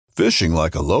Fishing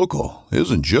like a local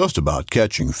isn't just about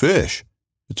catching fish.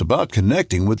 It's about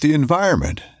connecting with the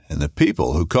environment and the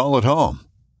people who call it home.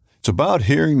 It's about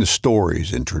hearing the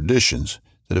stories and traditions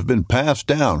that have been passed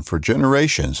down for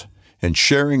generations and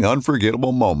sharing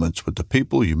unforgettable moments with the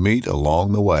people you meet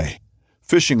along the way.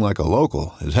 Fishing like a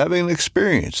local is having an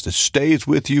experience that stays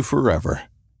with you forever.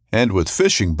 And with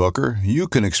Fishing Booker, you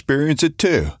can experience it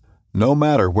too, no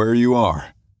matter where you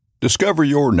are. Discover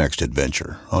your next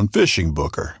adventure on Fishing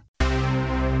Booker.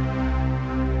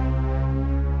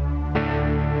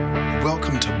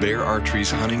 Welcome to Bear Archery's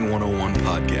Hunting 101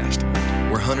 podcast,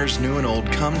 where hunters new and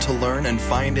old come to learn and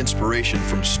find inspiration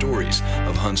from stories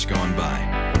of hunts gone by.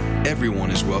 Everyone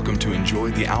is welcome to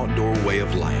enjoy the outdoor way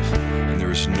of life, and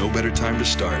there is no better time to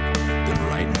start than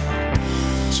right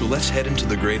now. So let's head into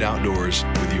the great outdoors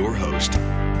with your host,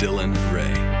 Dylan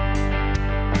Ray.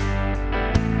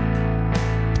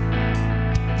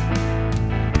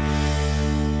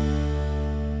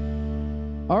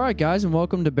 All right, guys, and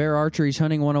welcome to Bear Archery's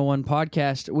Hunting 101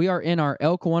 podcast. We are in our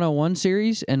Elk 101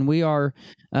 series, and we are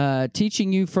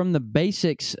teaching you from the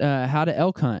basics how to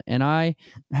elk hunt. And I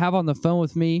have on the phone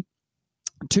with me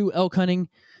two elk hunting,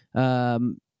 what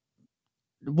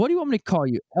do you want me to call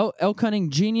you? Elk hunting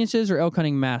geniuses or elk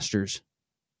hunting masters?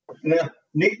 No,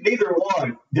 neither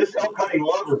one. Just elk hunting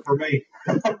lover for me.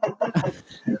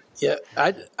 Yeah,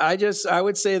 I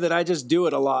would say that I just do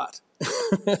it a lot.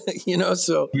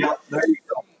 So yeah, there you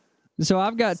go. So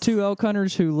I've got two elk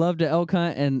hunters who love to elk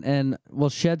hunt and will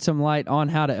shed some light on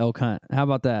how to elk hunt. How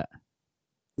about that?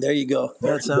 There you go.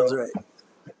 That sounds right.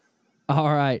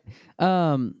 All right.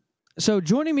 So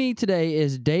joining me today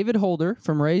is David Holder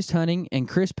from Raised Hunting and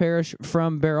Chris Parrish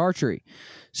from Bear Archery.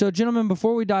 So, gentlemen,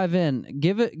 before we dive in,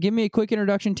 give me a quick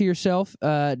introduction to yourself.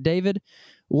 David,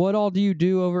 what all do you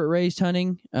do over at Raised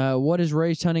Hunting? What is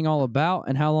Raised Hunting all about,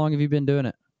 and how long have you been doing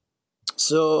it?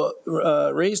 So,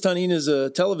 Raised Hunting is a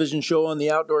television show on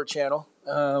the Outdoor Channel.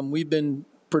 We've been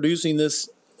producing this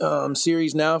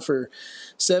series now for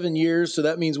 7 years, so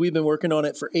that means we've been working on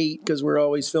it for 8 because we're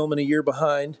always filming a year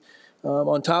behind.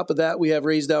 On top of that, we have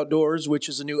Raised Outdoors, which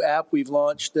is a new app we've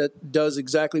launched that does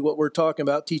exactly what we're talking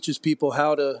about, teaches people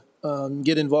how to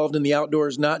get involved in the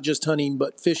outdoors, not just hunting,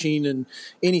 but fishing and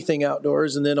anything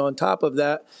outdoors. And then on top of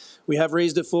that, we have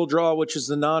Raised at Full Draw, which is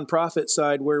the nonprofit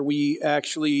side where we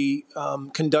actually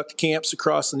conduct camps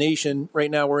across the nation. Right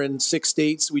now we're in 6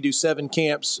 states. We do 7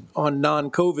 camps on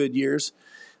non-COVID years.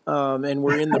 And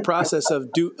we're in the process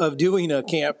of doing a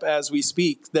camp as we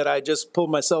speak that I just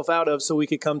pulled myself out of so we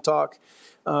could come talk.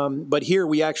 But here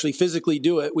we actually physically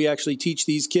do it. We actually teach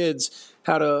these kids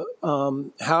how to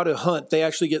hunt. They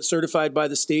actually get certified by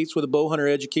the states with a bow hunter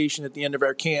education at the end of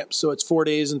our camp. So it's 4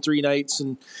 days and 3 nights.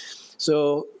 And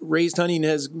so Raised Hunting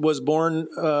was born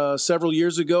several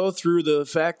years ago through the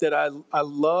fact that I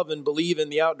love and believe in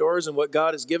the outdoors and what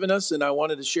God has given us, and I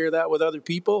wanted to share that with other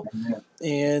people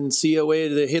and see a way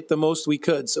to hit the most we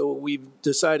could. So we've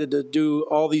decided to do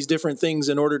all these different things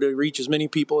in order to reach as many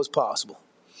people as possible.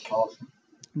 Awesome.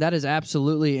 That is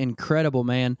absolutely incredible,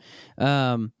 man.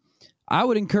 I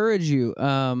would encourage you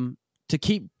to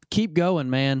keep going,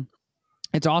 man.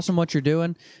 It's awesome what you're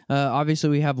doing. Obviously,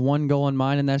 we have one goal in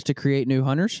mind, and that's to create new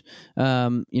hunters.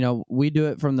 We do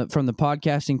it from the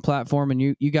podcasting platform, and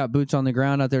you got boots on the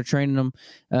ground out there training them.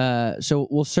 So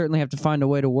we'll certainly have to find a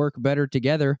way to work better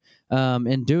together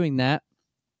in doing that.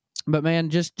 But man,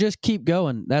 just keep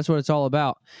going. That's what it's all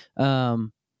about.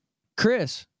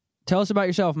 Chris, tell us about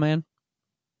yourself, man.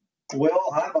 Well,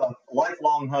 I'm a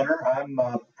lifelong hunter. I'm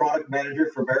a product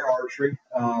manager for Bear Archery.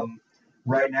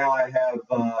 Right now I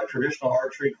have traditional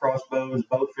archery, crossbows,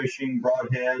 bow fishing,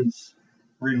 broadheads,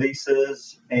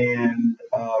 releases, and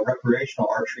recreational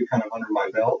archery kind of under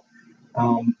my belt.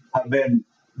 I've been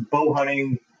bow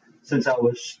hunting since I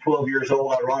was 12 years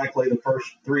old. Ironically, the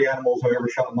first 3 animals I ever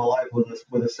shot in my life was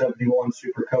with a 71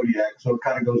 Super Kodiak. So it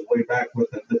kind of goes way back with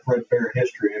the Fred Bear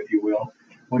history, if you will,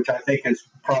 which I think is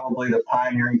probably the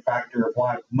pioneering factor of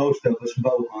why most of us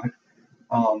bow hunt.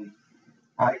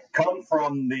 I come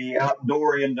from the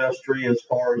outdoor industry as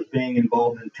far as being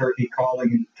involved in turkey calling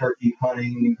and turkey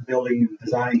hunting, building and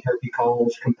designing turkey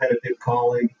calls, competitive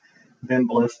calling, been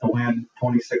blessed to win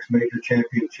 26 major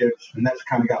championships. And that's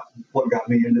kind of what got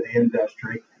me into the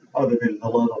industry, other than the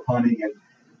love of hunting. And,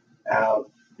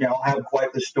 I have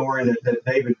quite the story that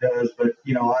David does, but,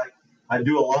 I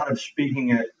do a lot of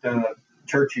speaking at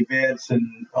church events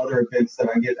and other events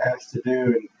that I get asked to do,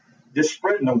 and just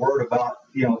spreading the word about,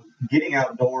 getting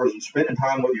outdoors and spending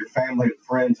time with your family and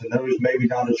friends, and those maybe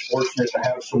not as fortunate to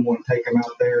have someone take them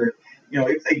out there.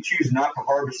 If they choose not to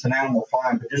harvest an animal,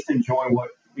 fine, but just enjoy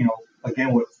what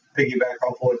piggyback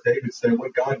off what David said,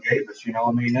 what God gave us.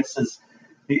 I mean,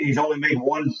 he's only made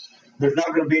one. There's not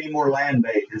going to be any more land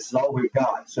bait. This is all we've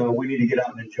got. So we need to get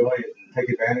out and enjoy it and take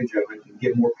advantage of it and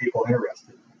get more people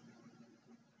interested.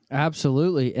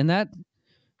 Absolutely. And that,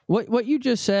 what you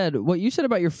just said, what you said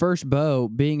about your first bow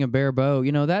being a bear bow,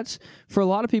 that's for a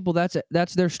lot of people, that's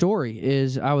their story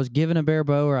is I was given a bear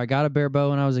bow or I got a bear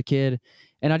bow when I was a kid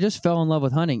and I just fell in love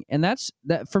with hunting. And that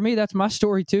for me, that's my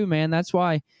story too, man. That's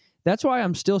why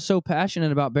I'm still so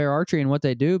passionate about bear archery and what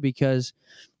they do, because,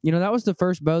 that was the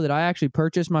first bow that I actually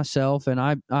purchased myself and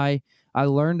I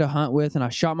learned to hunt with and I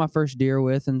shot my first deer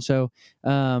with. And so,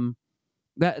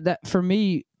 that for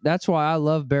me, that's why I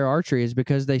love bear archery, is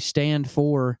because they stand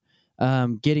for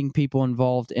getting people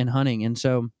involved in hunting. And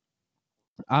so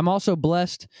I'm also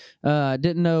blessed.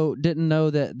 Didn't know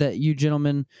that you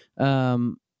gentlemen, I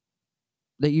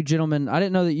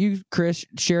didn't know that you, Chris,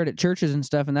 shared at churches and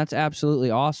stuff, and that's absolutely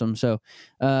awesome. So,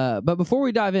 but before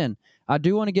we dive in, I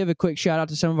do want to give a quick shout out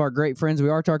to some of our great friends. We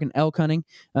are talking elk hunting.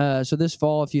 So this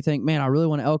fall, if you think, man, I really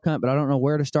want to elk hunt, but I don't know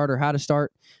where to start or how to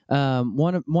start,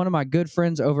 one of my good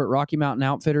friends over at Rocky Mountain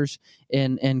Outfitters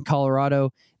in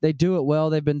Colorado, they do it well.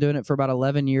 They've been doing it for about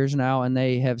 11 years now, and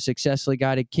they have successfully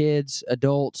guided kids,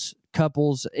 adults,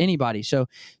 couples, anybody. So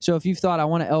if you've thought I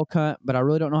want to elk hunt, but I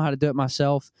really don't know how to do it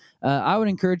myself, I would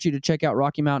encourage you to check out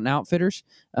Rocky Mountain Outfitters,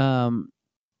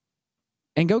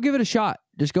 and go give it a shot.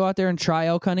 Just go out there and try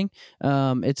elk hunting.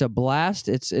 It's a blast.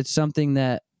 It's something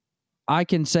that I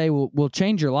can say will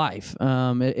change your life.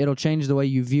 It'll change the way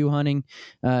you view hunting.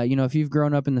 If you've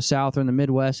grown up in the South or in the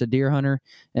Midwest, a deer hunter,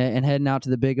 and heading out to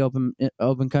the big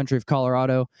open country of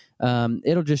Colorado,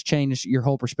 it'll just change your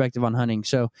whole perspective on hunting.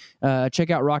 So check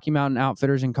out Rocky Mountain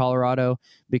Outfitters in Colorado,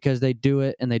 because they do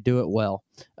it and they do it well.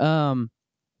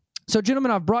 So,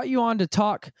 gentlemen, I've brought you on to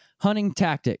talk hunting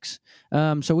tactics.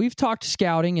 So we've talked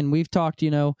scouting and we've talked,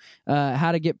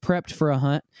 how to get prepped for a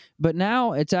hunt. But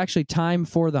now it's actually time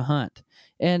for the hunt.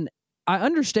 And I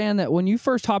understand that when you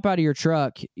first hop out of your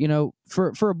truck,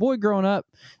 for a boy growing up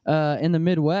in the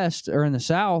Midwest or in the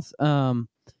South,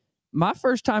 my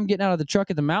first time getting out of the truck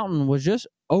at the mountain was just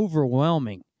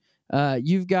overwhelming.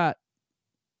 You've got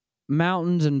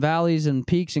mountains and valleys and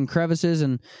peaks and crevices,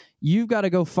 and you've got to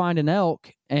go find an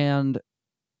elk, and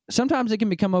sometimes it can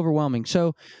become overwhelming.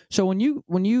 So when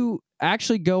you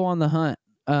actually go on the hunt,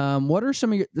 what are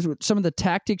some of the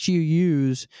tactics you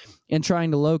use in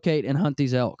trying to locate and hunt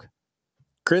these elk?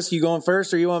 Chris, you going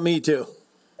first, or you want me to?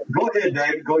 Go ahead,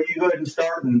 David. You go ahead and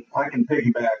start, and I can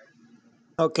piggyback.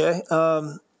 Okay.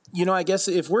 I guess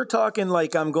if we're talking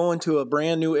like I'm going to a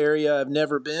brand new area I've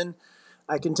never been,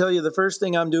 I can tell you the first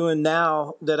thing I'm doing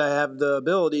now that I have the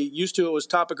ability. Used to it was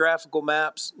topographical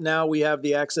maps. Now we have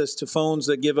the access to phones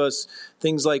that give us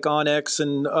things like OnX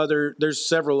and there's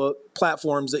several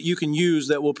platforms that you can use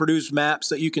that will produce maps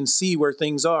that you can see where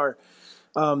things are.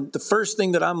 The first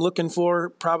thing that I'm looking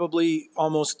for, probably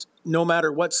almost no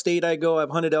matter what state I go, I've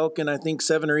hunted elk in I think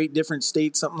 7 or 8 different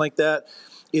states, something like that,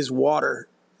 is water.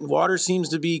 Water seems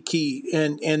to be key.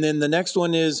 And then the next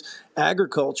one is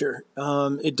agriculture.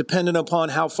 It depended upon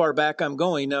how far back I'm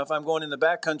going. Now, if I'm going in the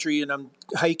backcountry and I'm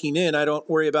hiking in, I don't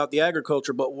worry about the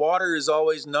agriculture, but water is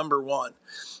always number one.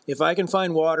 If I can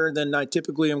find water, then I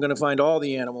typically am going to find all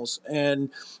the animals.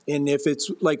 And if it's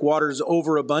like water's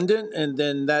overabundant and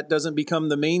then that doesn't become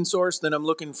the main source, then I'm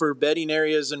looking for bedding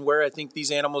areas and where I think these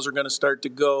animals are going to start to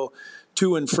go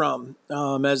to and from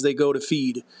as they go to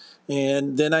feed.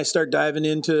 And then I start diving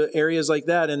into areas like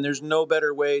that, and there's no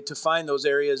better way to find those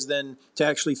areas than to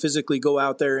actually physically go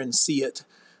out there and see it.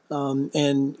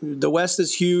 And the West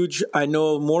is huge. I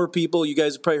know more people, you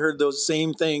guys have probably heard those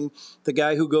same thing. The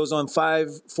guy who goes on 4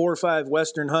 or 5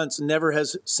 Western hunts never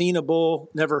has seen a bull,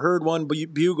 never heard one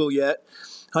bugle yet,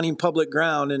 hunting public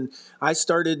ground. And I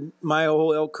started my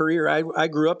whole elk career. I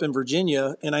grew up in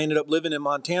Virginia, and I ended up living in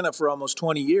Montana for almost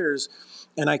 20 years.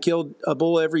 And I killed a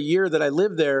bull every year that I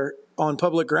lived there on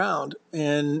public ground.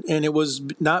 And it was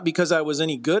not because I was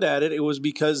any good at it. It was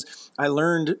because I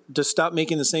learned to stop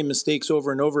making the same mistakes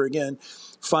over and over again.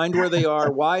 Find where they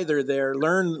are, why they're there,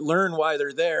 learn why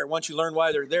they're there. Once you learn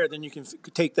why they're there, then you can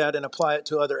take that and apply it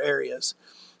to other areas.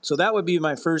 So that would be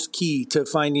my first key to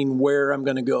finding where I'm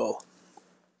going to go.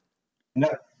 No,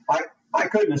 I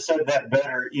couldn't have said that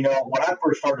better. When I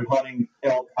first started hunting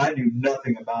elk, I knew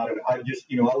nothing about it. I just,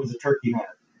 I was a turkey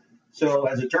hunter. So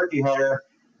as a turkey hunter,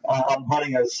 I'm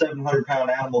hunting a 700-pound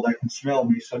animal that can smell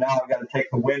me. So now I've got to take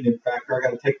the wind in factor. I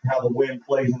got to take how the wind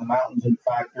plays in the mountains in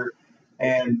factor.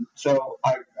 And so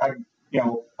I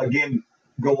again,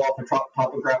 go off the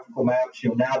topographical maps.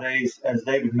 Nowadays, as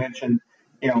David mentioned,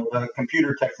 the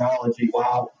computer technology,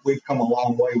 wow, we've come a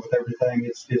long way with everything.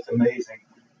 It's amazing.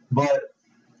 But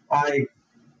I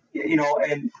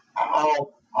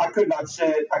could not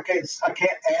say, I can't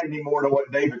add any more to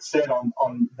what David said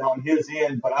on his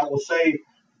end, but I will say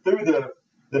through the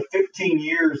 15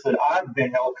 years that I've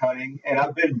been elk hunting, and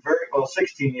I've been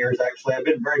 16 years actually, I've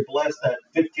been very blessed that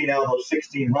 15 out of those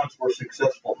 16 hunts were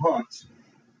successful hunts.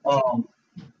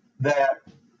 That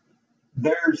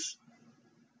there's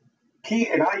key,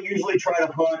 and I usually try to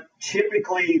hunt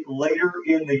typically later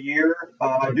in the year.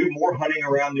 I do more hunting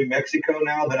around New Mexico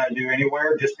now than I do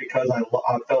anywhere, just because I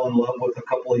fell in love with a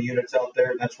couple of units out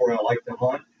there, and that's where I like to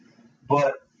hunt.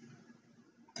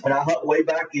 And I hunt way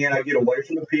back in. I get away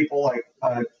from the people.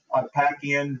 I pack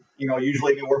in,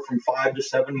 usually anywhere from 5 to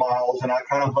 7 miles, and I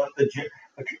kind of hunt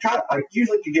I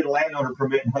usually can get a landowner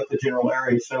permit and hunt the general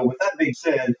area. So with that being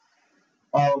said,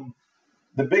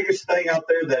 the biggest thing out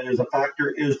there that is a factor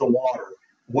is the water.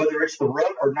 Whether it's the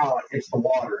rut or not, it's the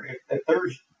water. If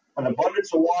there's an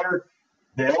abundance of water,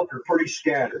 the elk are pretty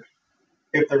scattered.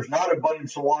 If there's not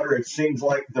abundance of water, it seems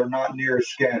like they're not near as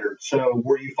scattered. So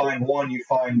where you find one, you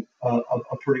find a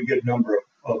pretty good number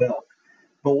of elk.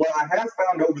 But what I have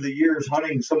found over the years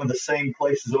hunting some of the same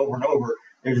places over and over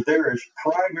is there is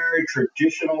primary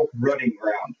traditional rutting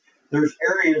ground. There's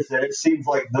areas that it seems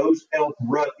like those elk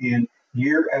rut in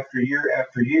year after year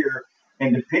after year.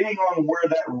 And depending on where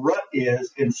that rut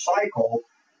is in cycle,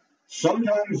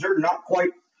 sometimes they're not quite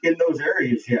in those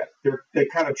areas yet. They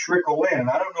kind of trickle in. And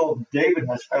I don't know if David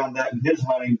has found that in his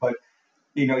hunting, but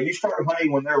you start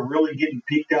hunting when they're really getting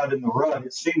peaked out in the rut.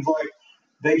 It seems like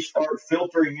they start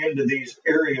filtering into these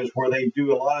areas where they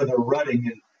do a lot of their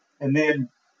rutting. And then,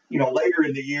 later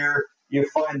in the year, you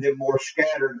find them more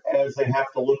scattered as they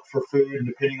have to look for food, and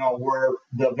depending on where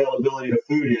the availability of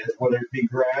food is, whether it be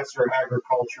grass or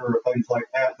agriculture or things like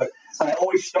that. But I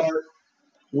always start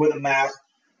with a map,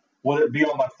 whether it be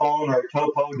on my phone or a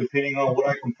topo, depending on what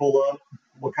I can pull up,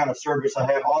 what kind of service I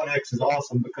have. OnX is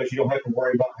awesome because you don't have to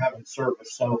worry about having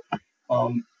service. So,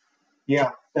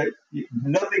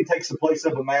 nothing takes the place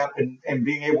of a map and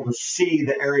being able to see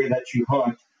the area that you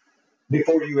hunt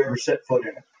before you ever set foot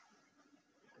in it.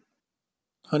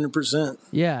 100%.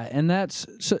 Yeah, and that's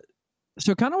so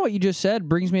kind of what you just said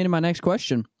brings me into my next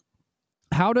question.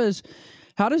 How does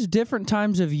different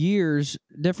times of years,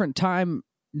 different times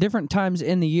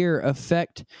in the year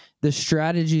affect the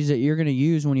strategies that you're going to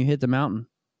use when you hit the mountain?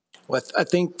 Well, I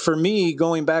think for me,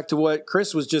 going back to what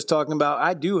Chris was just talking about,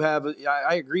 I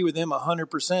agree with him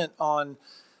 100% on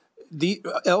the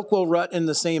elk will rut in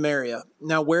the same area.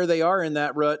 Now, where they are in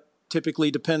that rut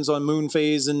typically depends on moon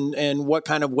phase and what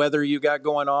kind of weather you got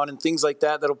going on and things like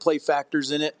that that'll play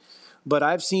factors in it. But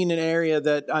I've seen an area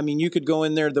that, you could go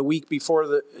in there the week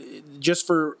before just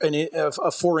for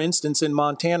for instance, in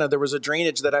Montana, there was a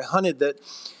drainage that I hunted that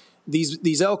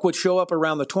these elk would show up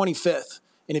around the 25th.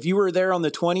 And if you were there on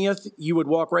the 20th, you would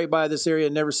walk right by this area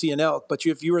and never see an elk. But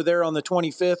if you were there on the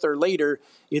 25th or later,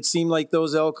 it seemed like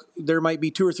those elk, there might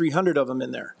be 200 or 300 of them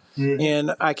in there. Mm-hmm.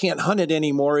 And I can't hunt it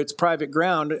anymore. It's private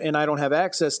ground, and I don't have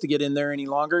access to get in there any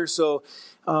longer. So,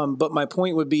 but my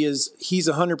point would be is he's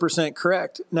 100%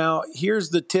 correct. Now, here's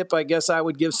the tip I guess I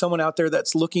would give someone out there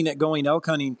that's looking at going elk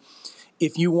hunting.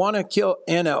 If you want to kill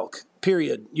an elk,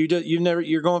 period,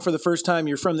 you're going for the first time,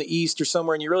 you're from the east or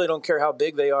somewhere, and you really don't care how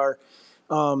big they are.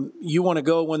 You want to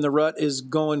go when the rut is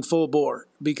going full bore,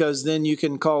 because then you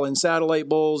can call in satellite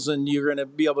bulls and you're going to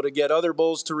be able to get other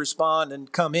bulls to respond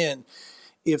and come in.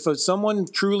 If someone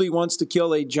truly wants to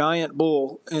kill a giant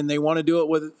bull and they want to do it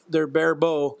with their bare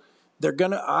bow,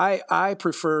 I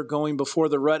prefer going before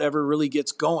the rut ever really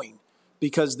gets going,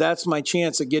 because that's my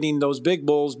chance of getting those big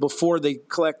bulls before they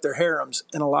collect their harems.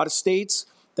 In a lot of states,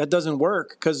 that doesn't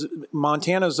work, because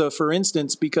Montana's, for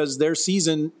instance, because their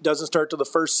season doesn't start till the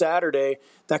first Saturday,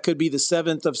 that could be the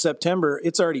 7th of September.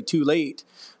 It's already too late.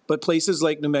 But places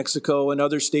like New Mexico and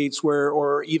other states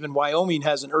or even Wyoming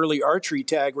has an early archery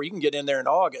tag where you can get in there in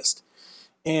August.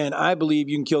 And I believe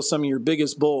you can kill some of your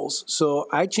biggest bulls. So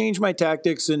I changed my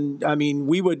tactics, and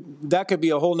that could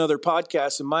be a whole nother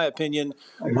podcast, in my opinion,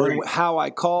 on how I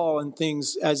call and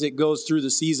things as it goes through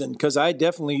the season, because I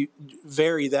definitely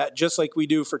vary that, just like we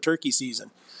do for turkey season.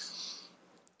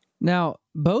 Now,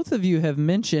 both of you have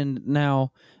mentioned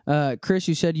Chris,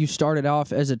 you said you started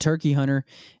off as a turkey hunter,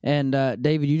 and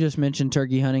David, you just mentioned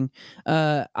turkey hunting.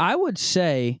 I would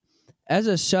say, as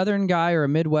a Southern guy or a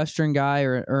Midwestern guy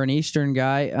or an Eastern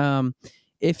guy,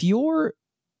 if you're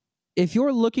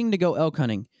looking to go elk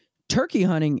hunting, turkey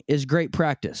hunting is great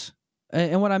practice.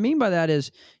 And what I mean by that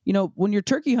is, when you're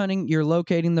turkey hunting, you're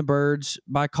locating the birds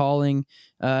by calling.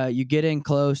 You get in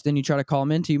close, then you try to call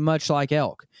them into you, much like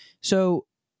elk. So,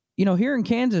 here in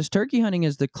Kansas, turkey hunting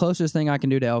is the closest thing I can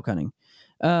do to elk hunting.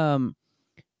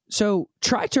 So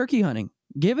try turkey hunting.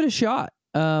 Give it a shot.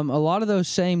 A lot of those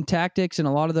same tactics and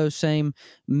a lot of those same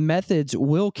methods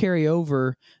will carry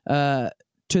over to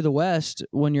the West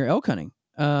when you're elk hunting.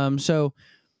 So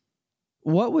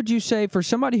what would you say for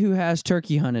somebody who has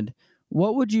turkey hunted?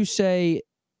 What would you say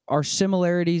are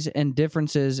similarities and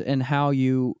differences in how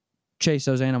you chase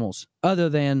those animals, other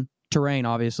than terrain,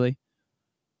 obviously?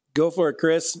 Go for it,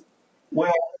 Chris.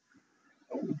 Well,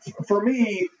 for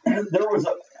me,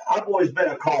 I've always been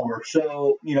a caller.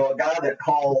 So, a guy that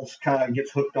calls kind of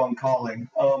gets hooked on calling.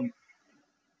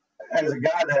 As a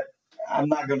guy that, I'm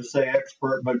not going to say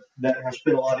expert, but that has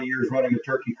spent a lot of years running a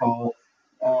turkey call,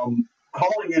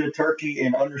 calling in a turkey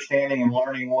and understanding and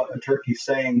learning what a turkey's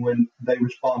saying when they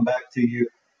respond back to you.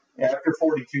 After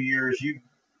 42 years,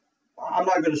 I'm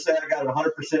not going to say I got it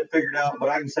 100% figured out, but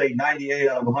I can say 98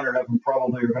 out of 100 of them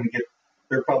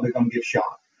they're probably going to get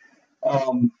shot,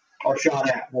 or shot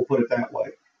at. We'll put it that way.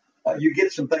 You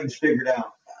get some things figured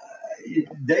out.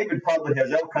 David probably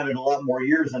has elk hunted a lot more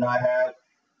years than I have,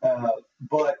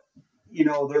 but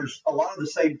there's a lot of the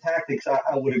same tactics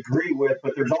I would agree with,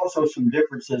 but there's also some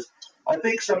differences. I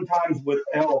think sometimes with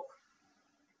elk,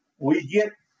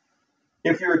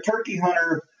 if you're a turkey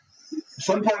hunter,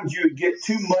 sometimes you get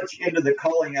too much into the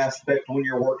calling aspect when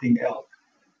you're working elk.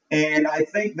 And I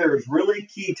think there's really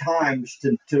key times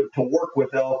to work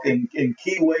with elk and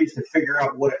key ways to figure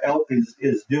out what elk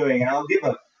is doing. And I'll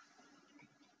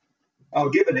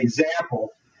give an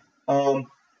example. A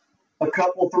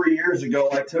couple, 3 years ago,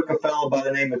 I took a fellow by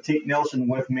the name of Tink Nelson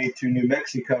with me to New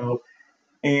Mexico,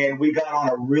 and we got on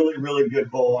a really, really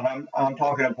good bull. And I'm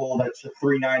talking a bull that's a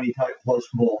 390 type plus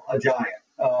bull, a giant.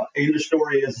 And the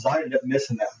story is I ended up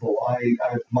missing that bull.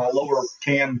 My lower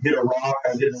cam hit a rock.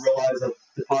 I didn't realize that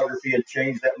the topography had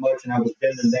changed that much, and I was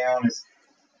bending down.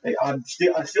 And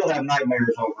I still have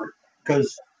nightmares over it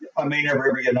because I may never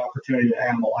ever get an opportunity to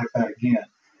animal like that again.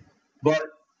 But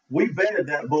we bedded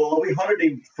that bull. We hunted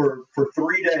him for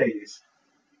 3 days,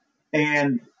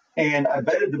 and I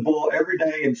bedded the bull every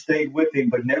day and stayed with him,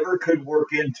 but never could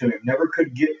work into him. Never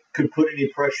could put any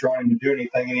pressure on him to do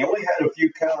anything. And he only had a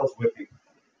few cows with him.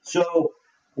 So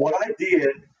what I did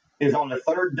is on the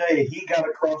third day, he got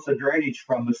across the drainage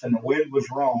from us, and the wind was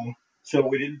wrong, so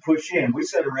we didn't push in. We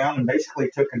sat around and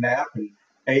basically took a nap and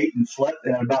ate and slept.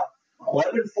 And at about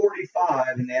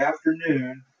 11:45 in the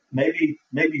afternoon, maybe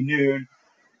noon,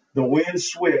 the wind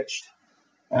switched.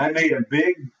 And I made a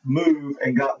big move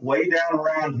and got way down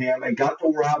around him and got to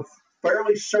where I'm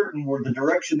fairly certain were the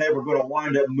direction they were going to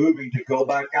wind up moving to go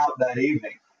back out that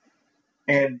evening.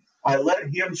 And I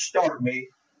let him start me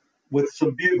with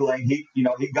some bugling. He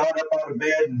got up out of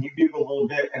bed and he bugled a little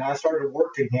bit, and I started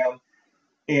working him.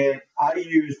 And I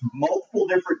used multiple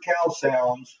different cow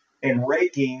sounds and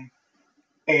raking.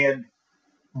 And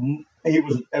he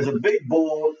was, as a big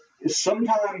bull,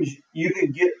 sometimes you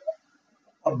can get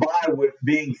by with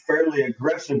being fairly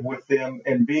aggressive with them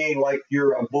and being like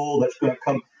you're a bull that's going to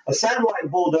come. A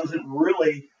satellite bull doesn't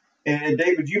really, and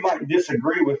David, you might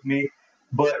disagree with me,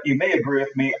 but you may agree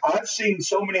with me. I've seen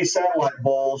so many satellite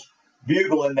bulls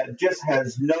bugling that just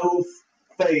has no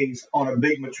phase on a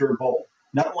big mature bull,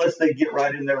 not unless they get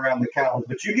right in there around the cows.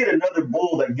 But you get another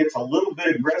bull that gets a little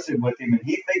bit aggressive with him and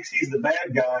he thinks he's the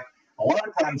bad guy. A lot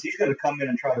of times he's going to come in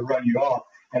and try to run you off.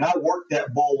 And I work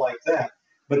that bull like that.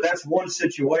 But that's one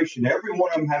situation. Every one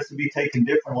of them has to be taken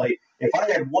differently. If I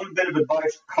had one bit of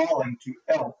advice calling to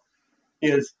elk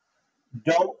is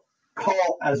don't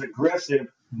call as aggressive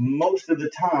most of the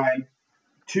time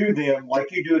to them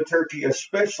like you do a turkey,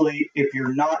 especially if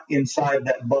you're not inside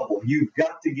that bubble. You've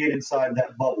got to get inside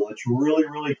that bubble. It's really,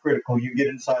 really critical you get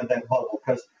inside that bubble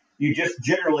because you just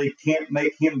generally can't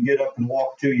make him get up and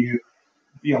walk to you,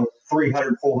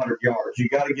 300, 400 yards. You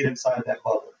got to get inside that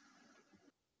bubble.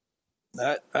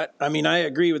 I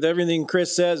agree with everything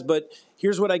Chris says, but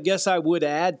here's what I guess I would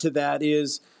add to that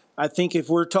is I think if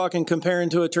we're talking comparing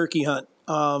to a turkey hunt,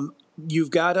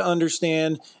 you've got to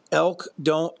understand elk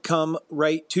don't come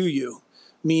right to you.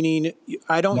 Meaning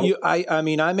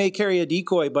I may carry a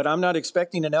decoy, but I'm not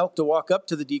expecting an elk to walk up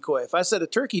to the decoy. If I set a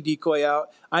turkey decoy out,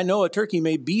 I know a turkey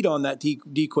may beat on that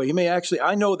decoy. He may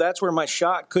I know that's where my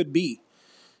shot could be.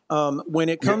 When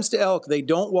it comes to elk, they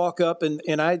don't walk up and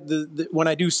when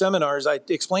I do seminars, I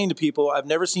explain to people, I've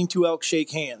never seen two elk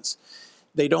shake hands.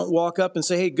 They don't walk up and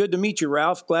say, "Hey, good to meet you,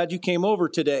 Ralph. Glad you came over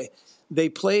today." They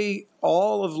play,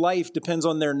 all of life depends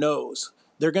on their nose.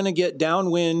 They're going to get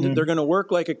downwind. Mm-hmm. They're going to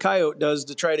work like a coyote does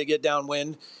to try to get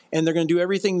downwind, and they're going to do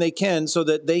everything they can so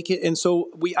that they can. And so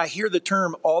I hear the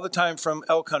term all the time from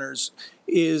elk hunters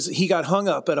is he got hung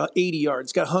up at 80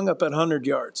 yards, got hung up at 100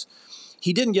 yards.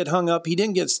 He didn't get hung up. He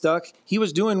didn't get stuck. He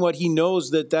was doing what he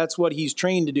knows that's what he's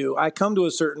trained to do. I come to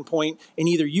a certain point, and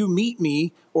either you meet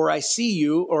me, or I see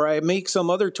you, or I make some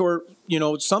other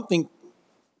something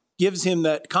gives him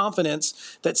that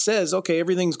confidence that says, okay,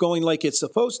 everything's going like it's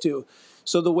supposed to.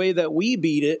 So the way that we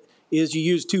beat it is you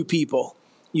use two people.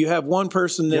 You have one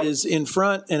person that is in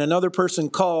front and another person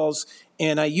calls.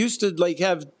 And I used to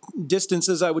have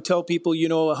distances. I would tell people,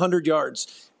 100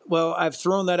 yards. Well, I've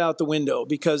thrown that out the window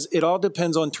because it all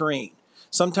depends on terrain.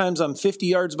 Sometimes I'm 50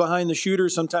 yards behind the shooter.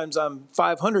 Sometimes I'm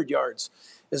 500 yards.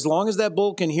 As long as that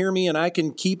bull can hear me and I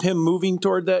can keep him moving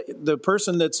toward the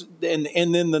person that's,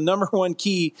 and then the number one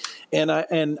key, and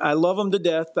I love them to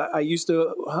death. I used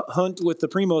to hunt with the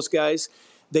Primos guys.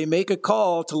 They make a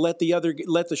call to let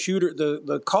the shooter,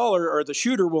 the caller or the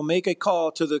shooter will make a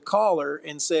call to the caller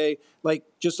and say, like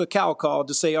just a cow call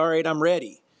to say, all right, I'm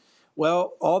ready.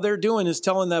 Well, all they're doing is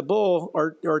telling that bull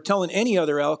or telling any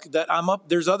other elk that I'm up,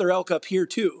 there's other elk up here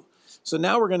too. So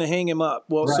now we're going to hang him up.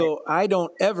 Well, So I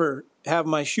don't ever have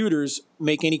my shooters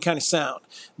make any kind of sound.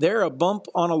 They're a bump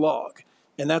on a log,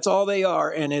 and that's all they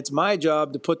are. And it's my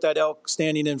job to put that elk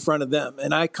standing in front of them.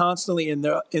 And I constantly, in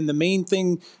the main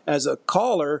thing as a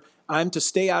caller, I'm to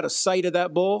stay out of sight of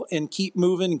that bull and keep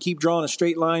moving and keep drawing a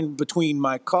straight line between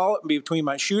my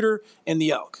shooter and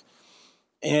the elk.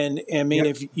 And I mean,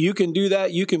 if you can do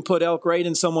that, you can put elk right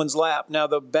in someone's lap. Now,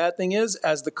 the bad thing is,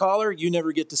 as the caller, you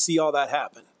never get to see all that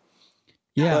happen.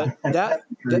 Yeah. But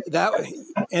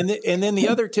and then the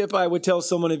other tip I would tell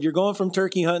someone, if you're going from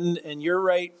turkey hunting, and you're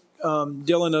right,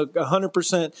 Dylan,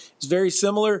 100%, it's very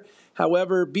similar.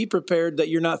 However, be prepared that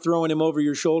you're not throwing him over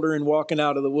your shoulder and walking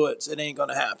out of the woods. It ain't going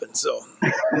to happen. So,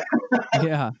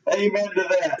 yeah. Amen to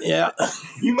that. Yeah.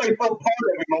 You may throw part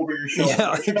of him over your shoulder.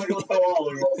 Yeah. But you're not going to throw all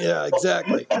of him. Yeah,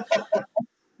 exactly.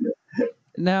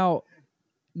 Now,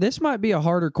 this might be a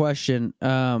harder question,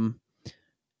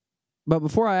 but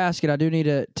before I ask it, I do need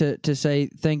to say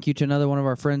thank you to another one of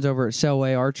our friends over at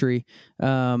Selway Archery.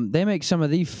 They make some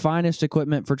of the finest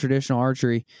equipment for traditional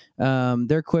archery.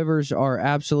 Their quivers are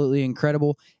absolutely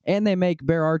incredible, and they make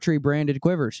Bear Archery branded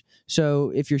quivers.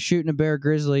 So if you're shooting a bear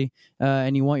grizzly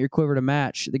and you want your quiver to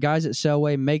match, the guys at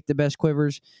Selway make the best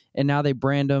quivers, and now they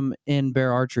brand them in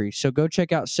Bear Archery. So go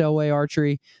check out Selway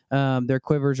Archery. Their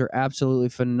quivers are absolutely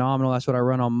phenomenal. That's what I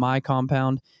run on my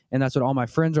compound, and that's what all my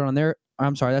friends run on their.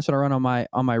 I'm sorry, that's what I run on my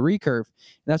recurve.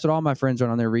 And that's what all my friends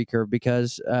run on their recurve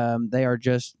because they are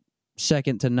just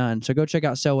second to none. So go check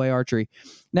out Selway Archery.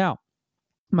 Now,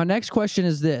 my next question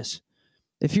is this.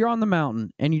 If you're on the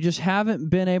mountain and you just haven't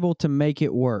been able to make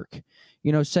it work,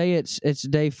 say it's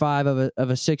day 5 of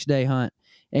a 6-day hunt,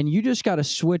 and you just got to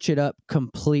switch it up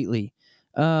completely.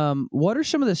 What are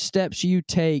some of the steps you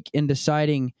take in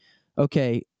deciding,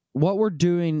 okay, what we're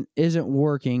doing isn't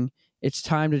working, it's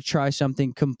time to try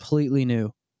something completely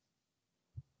new?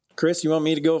 Chris, you want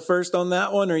me to go first on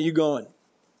that one, or are you going?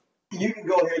 You can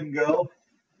go ahead and go.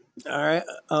 All right.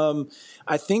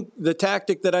 I think the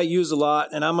tactic that I use a lot,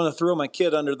 and I'm going to throw my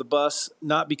kid under the bus,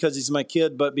 not because he's my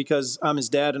kid, but because I'm his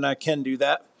dad and I can do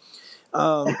that.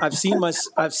 I've seen my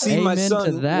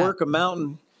son work a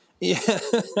mountain. Yeah,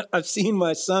 I've seen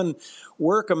my son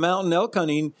work a mountain elk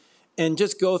hunting and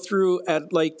just go through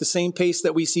at like the same pace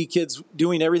that we see kids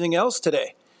doing everything else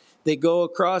today. They go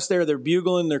across there, they're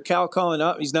bugling, they're cow calling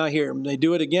up, he's not here. They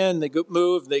do it again, they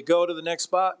move, they go to the next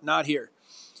spot, not here.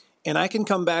 And I can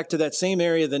come back to that same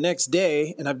area the next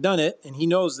day, and I've done it, and he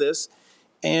knows this,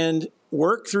 and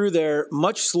work through there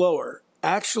much slower,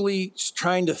 actually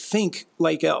trying to think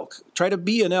like elk, try to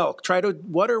be an elk,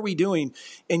 what are we doing?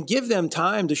 And give them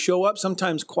time to show up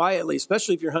sometimes quietly,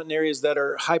 especially if you're hunting areas that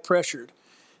are high pressured.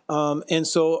 And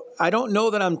so I don't know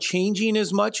that I'm changing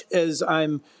as much as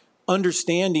I'm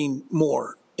understanding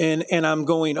more. And I'm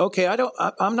going, okay,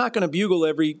 I'm not going to bugle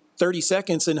every 30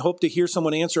 seconds and hope to hear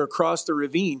someone answer across the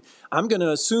ravine. I'm going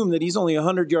to assume that he's only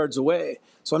 100 yards away.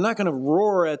 So I'm not going to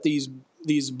roar at these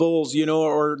bulls,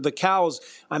 or the cows.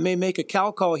 I may make a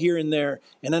cow call here and there,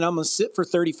 and then I'm going to sit for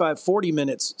 35, 40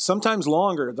 minutes, sometimes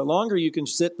longer. The longer you can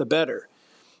sit, the better.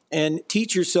 And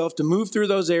teach yourself to move through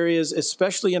those areas,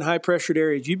 especially in high-pressured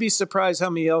areas. You'd be surprised how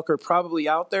many elk are probably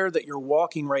out there that you're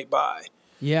walking right by.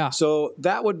 Yeah. So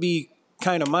that would be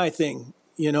kind of my thing,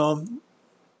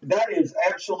 That is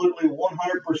absolutely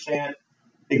 100%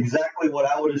 exactly what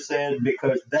I would have said,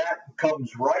 because that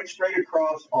comes right straight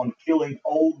across on killing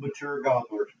old, mature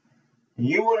gobblers. And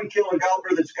you want to kill a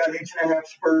gobbler that's got 1.5-inch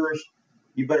spurs,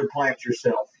 you better plant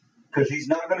yourself. Because he's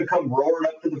not going to come roaring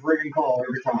up to the friggin' call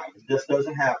every time. It just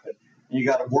doesn't happen. You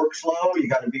got to work slow. You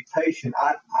got to be patient.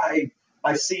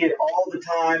 I see it all the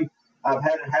time. I've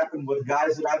had it happen with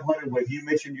guys that I've hunted with. You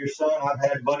mentioned your son. I've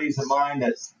had buddies of mine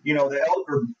that, the elk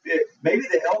are, maybe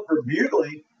the elk are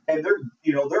bugling and they're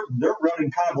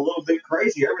running kind of a little bit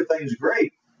crazy. Everything's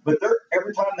great. But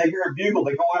every time they hear a bugle,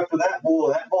 they go after that bull.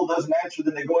 That bull doesn't answer,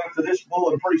 then they go after this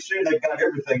bull, and pretty soon they've got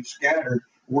everything scattered.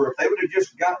 Where if they would have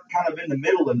just got kind of in the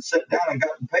middle and sat down and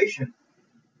gotten patient,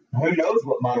 who knows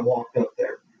what might have walked up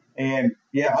there. And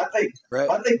yeah, I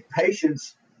think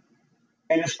patience,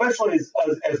 and especially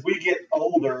as we get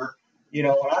older, and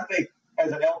I think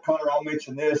as an elk hunter, I'll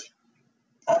mention this,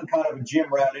 I'm kind of a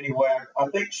gym rat anyway. I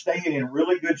think staying in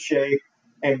really good shape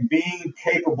and being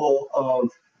capable of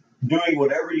doing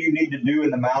whatever you need to do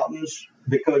in the mountains,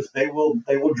 because they will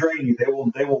drain you.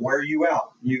 They will wear you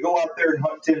out. You go out there and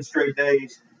hunt 10 straight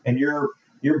days and you're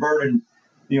burning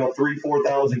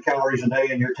 3,000-4,000 calories a day,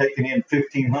 and you're taking in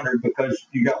 1,500 because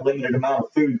you got limited amount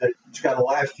of food that's got to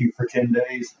last you for 10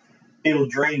 days. It'll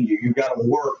drain you. You've got to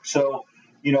work. So,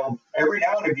 every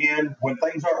now and again when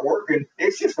things aren't working,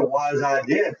 it's just a wise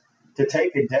idea to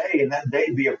take a day, and that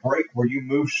day be a break where you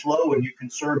move slow and you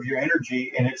conserve your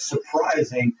energy. And it's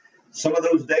surprising. Some of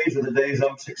those days are the days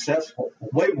I'm successful,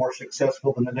 way more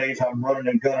successful than the days I'm running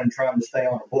and gunning trying to stay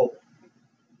on a bull.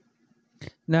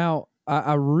 Now,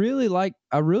 I really like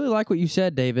what you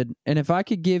said, David. And if I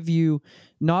could give you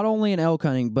not only in elk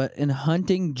hunting, but in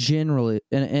hunting generally,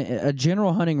 in a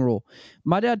general hunting rule.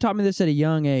 My dad taught me this at a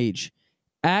young age.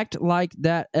 Act like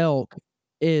that elk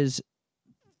is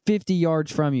 50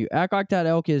 yards from you. Act like that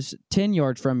elk is 10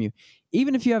 yards from you.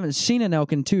 Even if you haven't seen an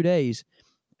elk in 2 days,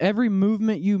 every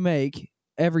movement you make,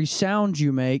 every sound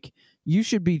you make, you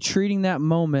should be treating that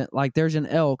moment like there's an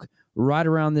elk right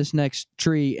around this next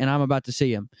tree and I'm about to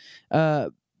see him.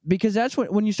 Because that's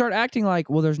when you start acting like,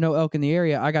 well, there's no elk in the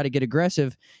area, I got to get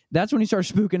aggressive. That's when you start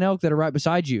spooking elk that are right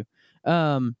beside you.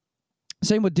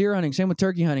 Same with deer hunting, same with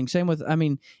turkey hunting, same with,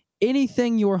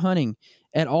 anything you're hunting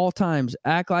at all times,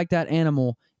 act like that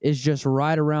animal is just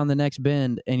right around the next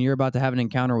bend and you're about to have an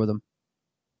encounter with them.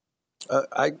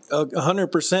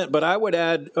 100%. But I would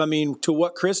add, to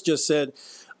what Chris just said,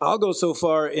 I'll go so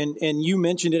far, and you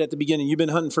mentioned it at the beginning, you've been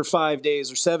hunting for 5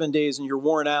 days or 7 days and you're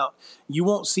worn out. You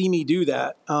won't see me do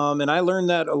that. And I learned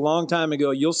that a long time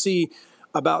ago. You'll see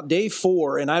about day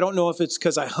 4, and I don't know if it's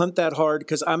because I hunt that hard,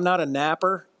 because I'm not a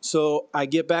napper. So I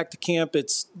get back to camp,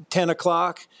 it's 10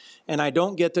 o'clock, and I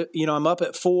don't get to, I'm up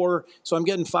at 4, so I'm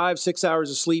getting 5-6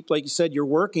 hours of sleep. Like you said, you're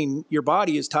working, your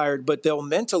body is tired, but they'll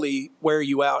mentally wear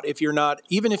you out if you're not,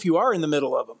 even if you are in the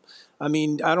middle of them. I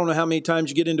don't know how many times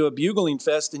you get into a bugling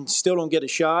fest and still don't get a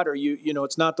shot, or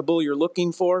it's not the bull you're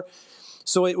looking for.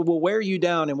 So it will wear you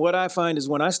down. And what I find is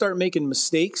when I start making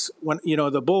mistakes, when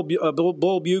the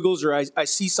bull bugles, or I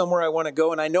see somewhere I want to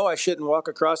go and I know I shouldn't walk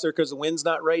across there because the wind's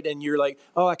not right, and you're like,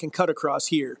 oh, I can cut across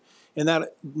here. And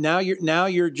that now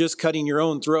you're just cutting your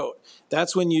own throat.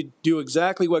 That's when you do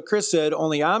exactly what Chris said,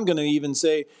 only I'm going to even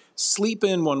say, sleep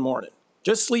in one morning.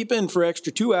 Just sleep in for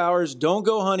extra 2 hours. Don't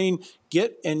go hunting.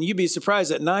 And you'd be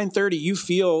surprised at 9:30, you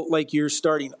feel like you're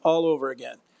starting all over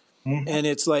again. Mm-hmm. And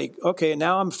it's like, okay,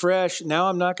 now I'm fresh. Now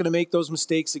I'm not going to make those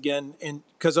mistakes again. And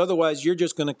because otherwise you're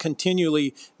just going to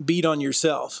continually beat on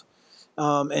yourself.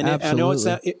 Absolutely. I know it's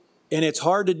not, and it's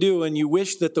hard to do. And you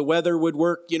wish that the weather would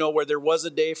work, where there was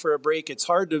a day for a break. It's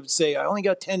hard to say, I only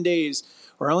got 10 days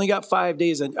or I only got 5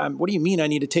 days. And what do you mean I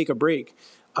need to take a break?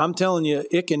 I'm telling you,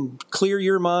 it can clear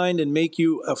your mind and make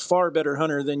you a far better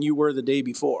hunter than you were the day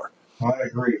before. I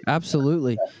agree.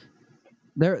 Absolutely.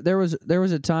 There was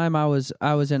a time I was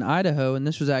in Idaho, and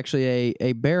this was actually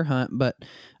a bear hunt, but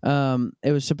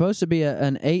it was supposed to be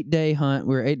an 8-day hunt.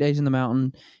 We were 8 days in the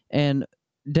mountain, and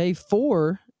day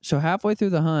 4, so halfway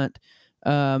through the hunt,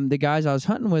 the guys I was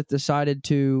hunting with decided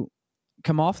to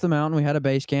come off the mountain. We had a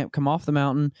base camp, come off the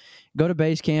mountain, go to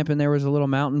base camp, and there was a little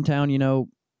mountain town,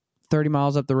 30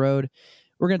 miles up the road.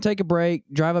 We're going to take a break,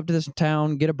 drive up to this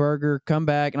town, get a burger, come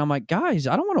back. And I'm like, guys,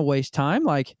 I don't want to waste time.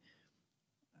 Like,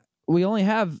 we only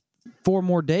have 4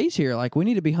 more days here. Like, we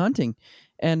need to be hunting.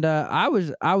 And I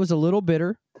was a little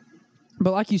bitter.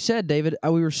 But like you said, David,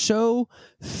 we were so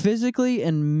physically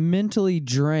and mentally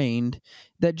drained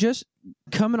that just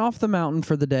coming off the mountain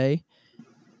for the day,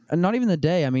 and not even the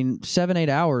day, 7-8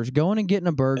 hours, going and getting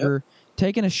a burger,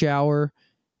 taking a shower,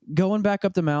 going back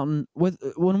up the mountain.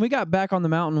 When we got back on the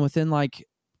mountain, within like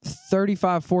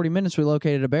 35-40 minutes, we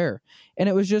located a bear. And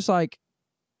it was just like,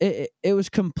 it was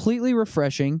completely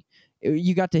refreshing.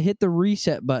 You got to hit the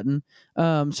reset button.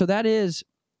 So that is,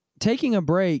 taking a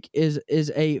break is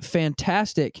a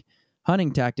fantastic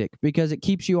hunting tactic, because it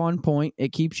keeps you on point.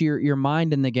 It keeps your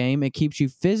mind in the game. It keeps you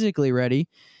physically ready.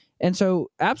 And so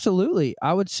absolutely,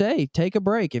 I would say take a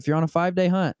break. If you're on a 5-day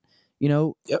hunt,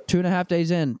 Yep. 2.5 days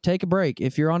in, take a break.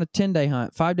 If you're on a 10-day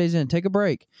hunt, 5 days in, take a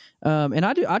break. And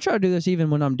I try to do this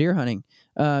even when I'm deer hunting.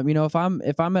 If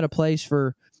I'm at a place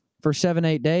for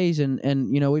 7-8 days and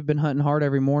we've been hunting hard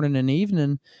every morning and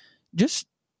evening, just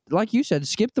like you said,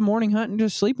 skip the morning hunt and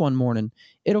just sleep one morning.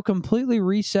 It'll completely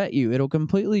reset you. It'll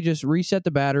completely just reset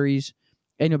the batteries,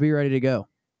 and you'll be ready to go.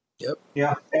 Yep.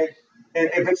 Yeah. And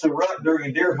if it's a rut during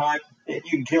a deer hunt, you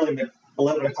can kill him at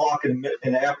 11 o'clock in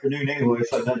the afternoon anyway,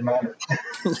 so it doesn't matter.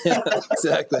 Yeah,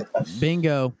 exactly.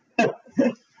 Bingo.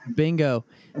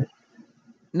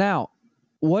 Now,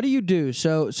 what do you do?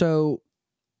 So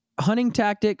hunting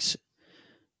tactics,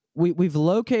 we've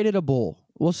located a bull.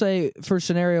 We'll say, for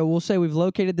scenario, we've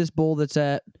located this bull that's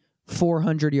at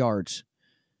 400 yards.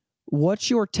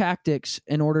 What's your tactics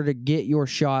in order to get your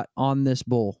shot on this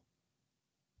bull?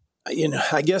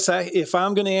 I guess if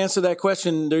I'm going to answer that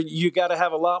question, you got to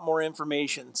have a lot more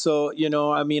information. So,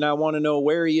 I want to know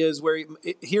where he is,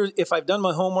 if I've done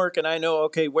my homework and I know,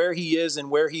 okay, where he is and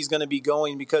where he's going to be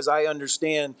going, because I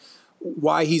understand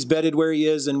why he's bedded where he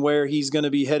is and where he's going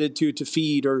to be headed to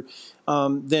feed, or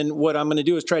then what I'm going to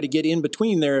do is try to get in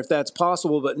between there if that's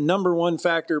possible. But number one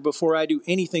factor before I do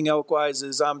anything elk-wise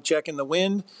is I'm checking the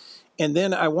wind, and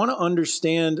then I want to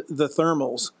understand the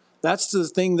thermals. That's the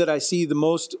thing that I see the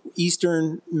most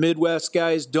Eastern Midwest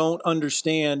guys don't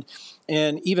understand.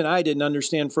 And even I didn't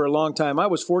understand for a long time. I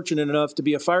was fortunate enough to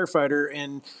be a firefighter,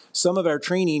 and some of our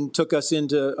training took us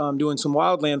into doing some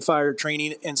wildland fire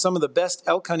training. And some of the best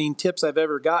elk hunting tips I've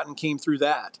ever gotten came through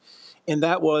that. And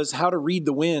that was how to read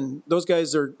the wind. Those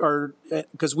guys are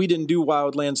because we didn't do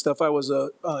wildland stuff. I was a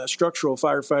structural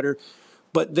firefighter.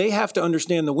 But they have to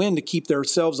understand the wind to keep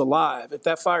themselves alive. If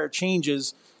that fire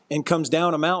changes and comes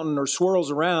down a mountain or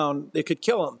swirls around, it could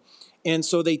kill them. And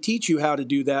so they teach you how to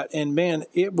do that. And man,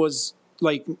 it was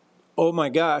like, oh my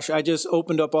gosh, I just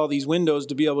opened up all these windows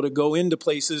to be able to go into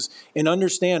places and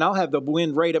understand I'll have the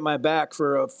wind right at my back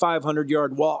for a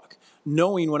 500-yard walk,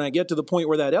 knowing when I get to the point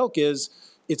where that elk is,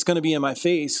 it's going to be in my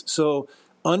face. So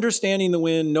understanding the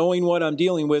wind, knowing what I'm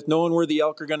dealing with, knowing where the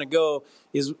elk are going to go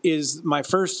is my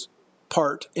first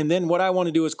part. And then what I want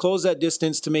to do is close that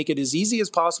distance to make it as easy as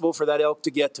possible for that elk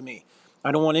to get to me.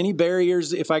 I don't want any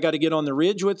barriers. If I got to get on the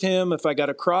ridge with him, if I got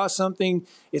to cross something,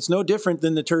 it's no different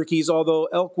than the turkeys, although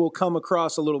elk will come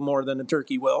across a little more than a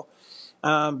turkey will.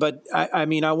 But I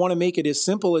want to make it as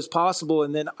simple as possible.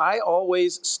 And then I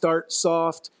always start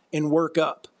soft and work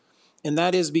up. And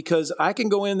that is because I can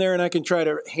go in there and I can try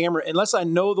to hammer, unless I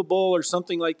know the bull or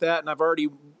something like that, and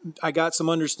I got some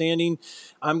understanding,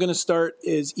 I'm going to start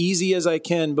as easy as I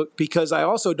can, but because I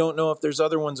also don't know if there's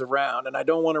other ones around, and I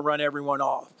don't want to run everyone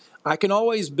off. I can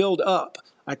always build up.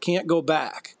 I can't go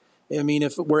back.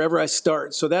 If wherever I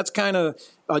start. So that's kind of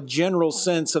a general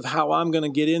sense of how I'm going to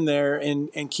get in there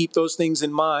and keep those things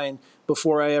in mind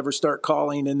before I ever start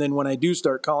calling. And then when I do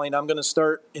start calling, I'm going to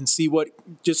start and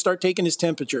just start taking his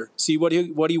temperature, see what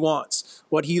he wants,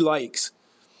 what he likes.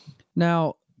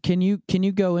 Now, can you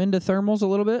go into thermals a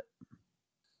little bit?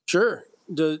 Sure.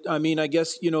 I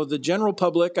guess, the general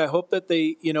public, I hope that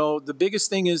they, the biggest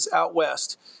thing is out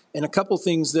west. And a couple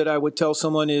things that I would tell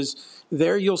someone is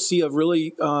there you'll see a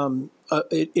really,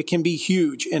 it can be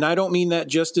huge. And I don't mean that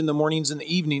just in the mornings and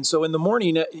the evenings. So in the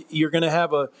morning, you're going to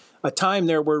have a time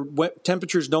there where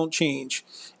temperatures don't change.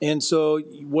 And so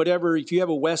if you have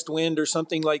a west wind or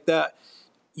something like that,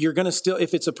 you're going to still,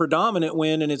 if it's a predominant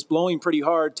wind and it's blowing pretty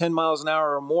hard, 10 miles an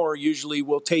hour or more usually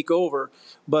will take over.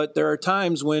 But there are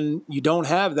times when you don't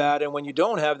have that. And when you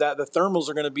don't have that, the thermals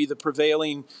are going to be the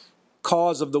prevailing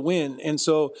cause of the wind. And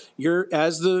so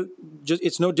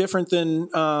it's no different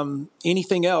than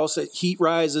anything else. Heat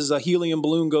rises, a helium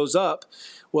balloon goes up.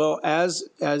 Well, as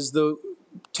the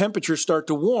temperatures start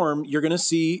to warm, you're going to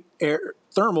see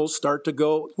thermals start to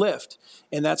go lift.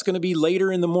 And that's going to be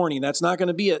later in the morning. That's not going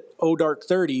to be at dark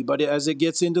 30, but as it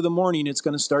gets into the morning, it's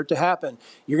going to start to happen.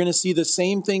 You're going to see the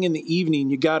same thing in the evening.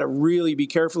 You got to really be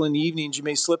careful in the evenings. You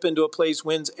may slip into a place,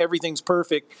 everything's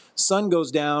perfect, sun goes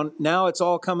down, now it's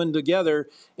all coming together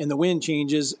and the wind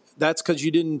changes. That's because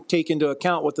you didn't take into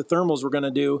account what the thermals were going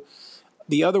to do.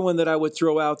 The other one that I would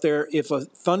throw out there, if a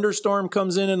thunderstorm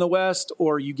comes in the west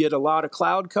or you get a lot of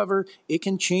cloud cover, it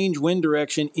can change wind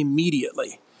direction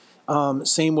immediately.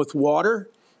 Same with water,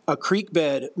 a creek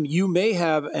bed. You may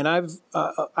have, and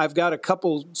I've got a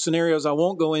couple scenarios I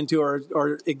won't go into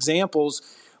or examples,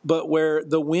 but where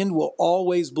the wind will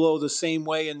always blow the same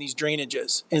way in these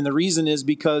drainages. And the reason is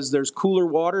because there's cooler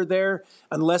water there.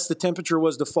 Unless the temperature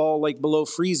was to fall like below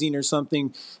freezing or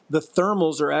something, the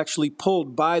thermals are actually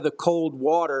pulled by the cold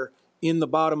water in the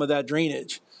bottom of that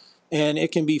drainage. and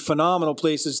it can be phenomenal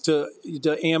places to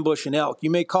ambush an elk. You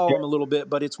may call them a little bit,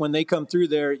 but it's when they come through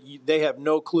there, they have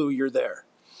no clue you're there.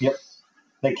 Yep.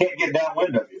 They can't get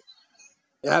downwind of you.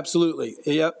 Absolutely.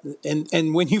 Yep.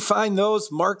 And when you find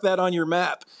those, mark that on your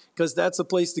map, because that's a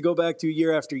place to go back to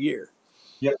year after year.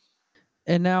 Yep.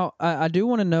 And now I do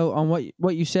want to know on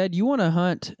what you said. You want to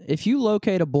hunt. If you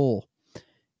locate a bull,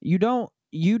 you don't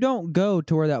go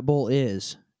to where that bull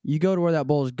is. You go to where that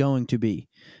bull is going to be.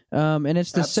 And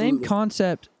it's the same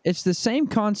concept. It's the same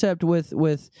concept with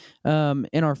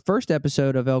in our first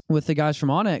episode of elk with the guys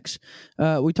from Onyx.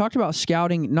 We talked about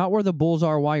scouting, not where the bulls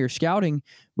are while you're scouting,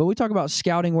 but we talk about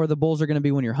scouting where the bulls are going to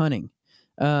be when you're hunting.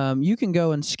 You can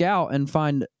go and scout and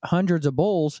find hundreds of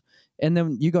bulls, and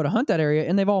then you go to hunt that area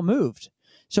and they've all moved.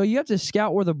 So you have to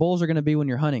scout where the bulls are going to be when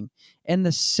you're hunting. And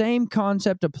the same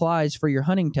concept applies for your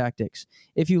hunting tactics.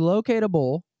 If you locate a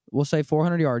bull, we'll say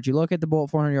 400 yards. You locate the bull at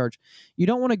 400 yards. You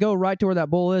don't want to go right to where that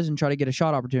bull is and try to get a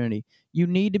shot opportunity. You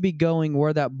need to be going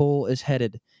where that bull is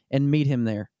headed and meet him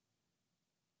there.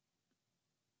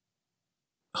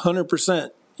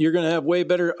 100%. You're going to have way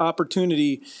better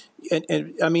opportunity.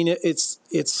 And I mean, it's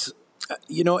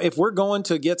if we're going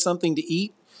to get something to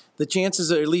eat, the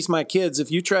chances, or at least my kids,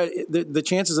 if you try, the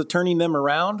chances of turning them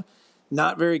around,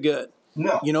 not very good.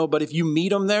 No. But if you meet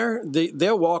them there,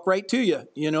 they'll walk right to you,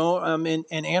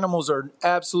 and animals are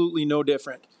absolutely no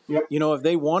different. Yep. If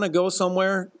they want to go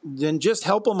somewhere, then just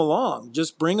help them along.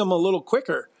 Just bring them a little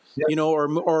quicker, Yep.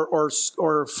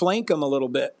 or flank them a little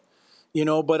bit,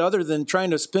 but other than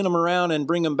trying to spin them around and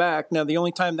bring them back. Now, the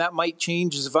only time that might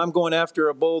change is if I'm going after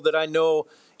a bull that I know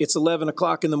it's 11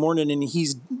 o'clock in the morning and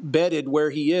he's bedded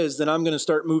where he is, then I'm going to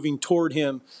start moving toward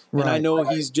him. Right. And I know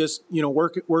he's just,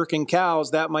 working cows.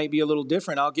 That might be a little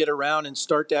different. I'll get around and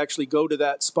start to actually go to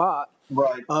that spot.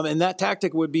 Right. And that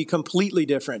tactic would be completely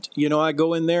different. I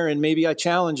go in there and maybe I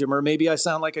challenge him, or maybe I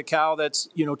sound like a cow that's,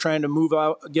 trying to move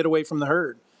out, get away from the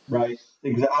herd. Right.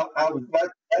 Exactly.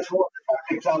 That's one of the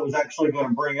tactics I was actually going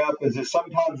to bring up is that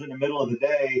sometimes in the middle of the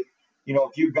day,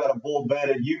 if you've got a bull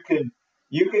bedded, you can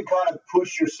kind of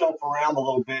push yourself around a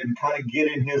little bit and kind of get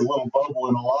in his little bubble.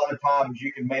 And a lot of times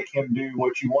you can make him do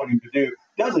what you want him to do.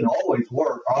 Doesn't always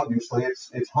work. Obviously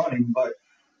it's hunting, but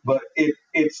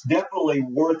it's definitely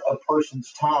worth a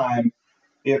person's time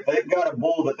if they've got a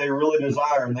bull that they really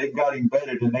desire and they've got him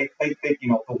bedded and they think that,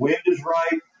 the wind is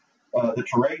right, the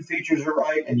terrain features are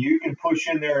right, and you can push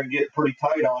in there and get pretty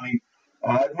tight on him.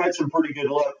 I've had some pretty good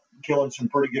luck killing some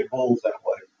pretty good bulls that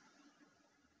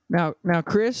way. Now,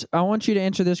 Chris, I want you to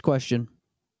answer this question.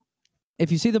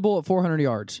 If you see the bull at 400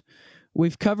 yards,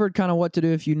 we've covered kind of what to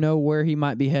do if you know where he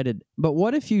might be headed. But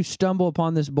what if you stumble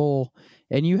upon this bull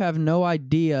and you have no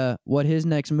idea what his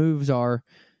next moves are?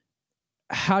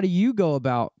 How do you go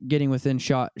about getting within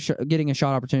getting a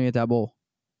shot opportunity at that bull?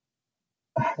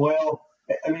 Well,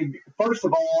 I mean, first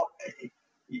of all,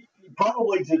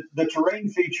 probably the terrain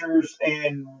features,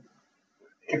 and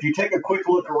if you take a quick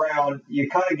look around, you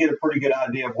kind of get a pretty good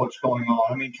idea of what's going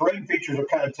on. I mean, terrain features will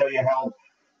kind of tell you how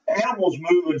animals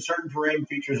move in certain terrain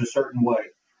features a certain way.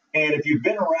 And if you've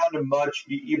been around them much,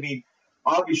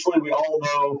 obviously we all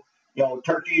know,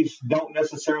 turkeys don't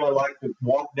necessarily like to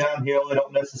walk downhill. They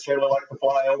don't necessarily like to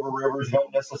fly over rivers. They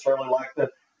don't necessarily like to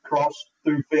cross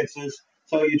through fences.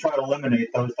 So you try to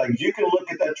eliminate those things. You can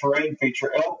look at that terrain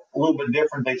feature. Elk, a little bit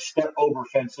different. They step over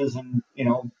fences and,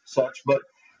 such. But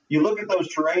you look at those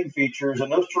terrain features,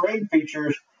 and those terrain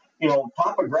features,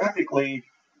 topographically,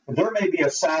 there may be a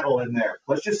saddle in there.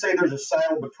 Let's just say there's a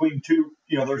saddle between two,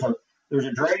 there's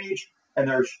a drainage and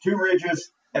there's two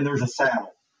ridges and there's a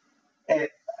saddle. And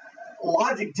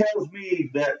logic tells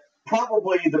me that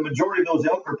probably the majority of those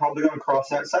elk are probably going to cross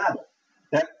that saddle.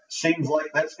 That seems like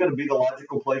that's going to be the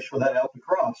logical place for that elk to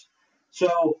cross.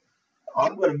 So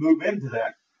I'm going to move into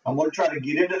that. I'm going to try to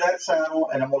get into that saddle,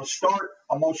 and I'm going to start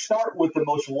with the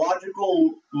most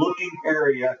logical looking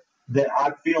area that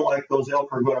I feel like those elk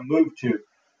are going to move to.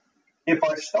 If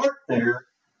I start there,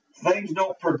 things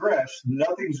don't progress,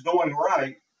 nothing's going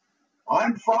right,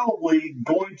 I'm probably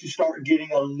going to start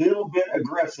getting a little bit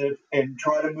aggressive and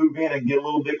try to move in and get a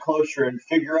little bit closer and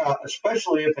figure out,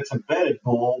 especially if it's a bedded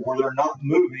bull where they're not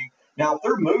moving. Now, if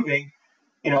they're moving,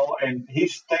 and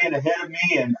he's staying ahead of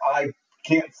me and I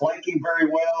can't flank him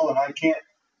very well, and I can't,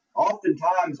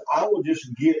 oftentimes I will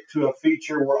just get to a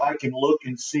feature where I can look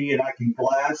and see and I can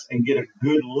glass and get a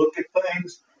good look at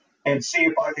things and see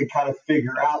if I can kind of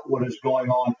figure out what is going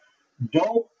on.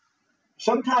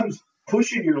 Sometimes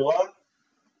pushing your luck,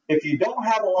 if you don't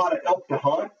have a lot of elk to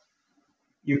hunt,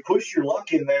 you push your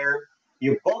luck in there,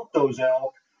 you bump those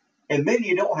elk, and then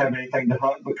you don't have anything to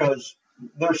hunt because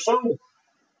they're so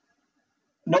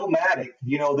nomadic.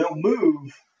 They'll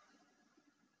move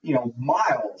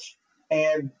miles.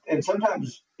 And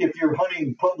sometimes if you're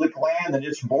hunting public land and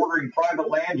it's bordering private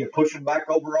land, you push them back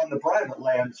over on the private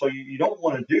land. So you don't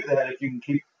want to do that if you can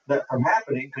keep that from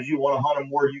happening, because you want to hunt them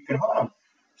where you can hunt them.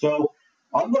 So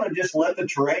I'm going to just let the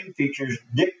terrain features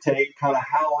dictate kind of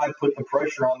how I put the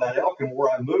pressure on that elk and where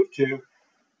I move to.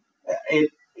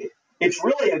 It's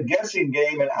really a guessing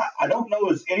game, and I don't know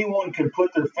as anyone can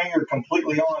put their finger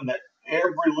completely on that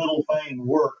every little thing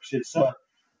works. It's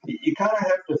you kind of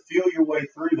have to feel your way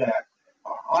through that.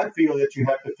 I feel that you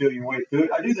have to feel your way through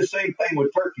it. I do the same thing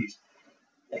with turkeys.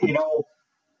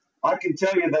 I can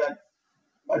tell you that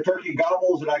a turkey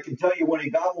gobbles, and I can tell you when he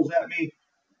gobbles at me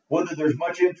whether there's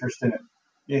much interest in it.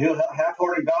 He'll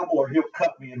half-hearted gobble, or he'll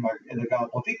cut me in the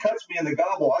gobble. If he cuts me in the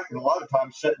gobble, I can a lot of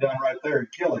times sit down right there and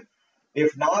kill him.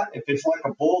 If not, if it's like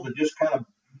a bull that just kind of,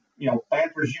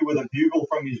 banters you with a bugle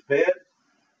from his bed,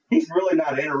 he's really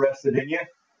not interested in you.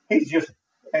 He's just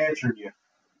answering you.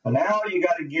 But now you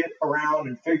got to get around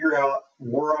and figure out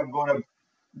where I'm going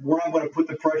to put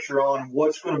the pressure on, and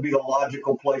what's going to be the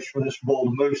logical place for this bull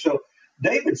to move. So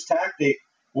David's tactic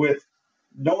with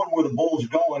knowing where the bull's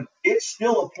going, it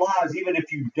still applies even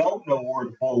if you don't know where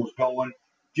the bull is going,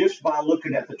 just by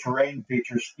looking at the terrain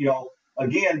features.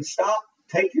 Again, stop,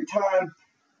 take your time,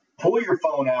 pull your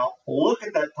phone out, look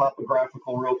at that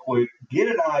topographical real quick, get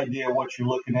an idea of what you're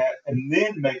looking at, and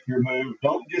then make your move.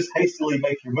 Don't just hastily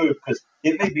make your move, because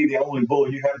it may be the only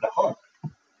bull you have to hunt.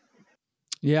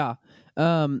 Yeah.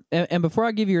 And before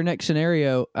I give you your next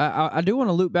scenario, I do want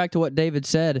to loop back to what David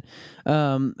said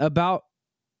about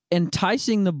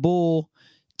enticing the bull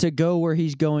to go where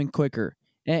he's going quicker.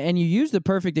 And you use the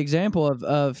perfect example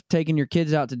of taking your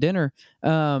kids out to dinner.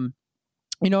 If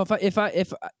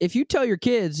you tell your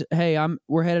kids, hey,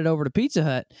 we're headed over to Pizza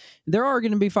Hut, they're already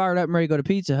going to be fired up and ready to go to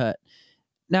Pizza Hut.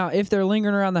 Now, if they're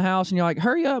lingering around the house and you're like,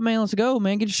 hurry up, man, let's go,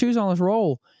 man, get your shoes on, let's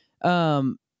roll.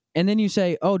 And then you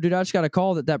say, oh, dude, I just got a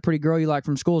call that pretty girl you like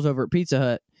from school's over at Pizza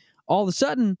Hut. All of a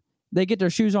sudden, they get their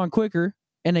shoes on quicker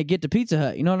and they get to Pizza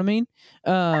Hut. You know what I mean?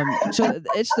 So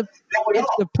it's the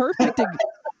perfect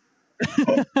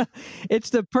it's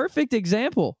the perfect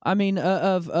example. I mean,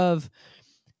 of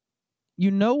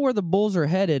where the bulls are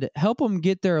headed, help them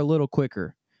get there a little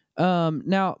quicker.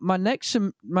 Now my next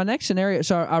scenario.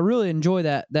 So I really enjoy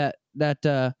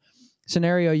that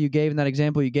scenario you gave and that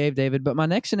example you gave, David. But my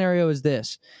next scenario is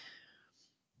this: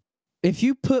 if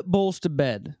you put bulls to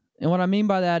bed, and what I mean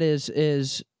by that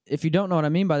is if you don't know what I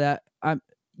mean by that,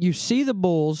 you see the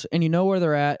bulls and you know where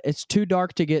they're at. It's too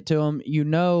dark to get to them.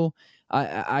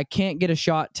 I can't get a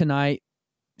shot tonight.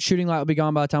 Shooting light will be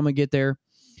gone by the time we get there.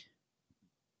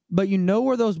 But you know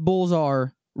where those bulls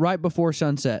are right before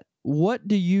sunset. What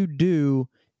do you do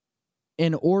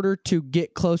in order to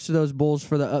get close to those bulls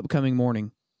for the upcoming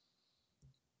morning?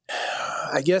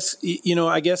 I guess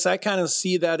I kind of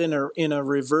see that in a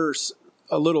reverse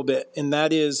a little bit, and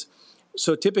that is,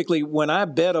 so typically when I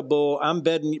bet a bull, I'm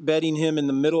betting him in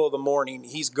the middle of the morning.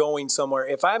 He's going somewhere.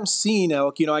 If I'm seeing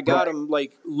elk, I got them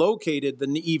like located the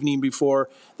evening before.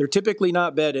 They're typically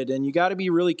not bedded, and you got to be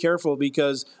really careful,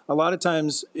 because a lot of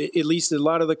times, at least a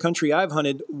lot of the country I've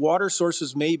hunted, water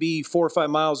sources may be 4 or 5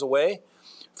 miles away.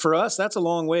 For us, that's a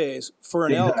long ways. For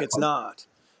an elk, it's not.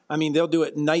 I mean, they'll do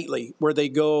it nightly, where they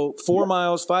go 4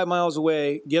 miles, 5 miles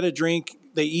away, get a drink,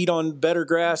 they eat on better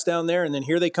grass down there, and then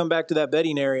here they come back to that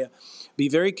bedding area. Be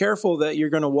very careful that you're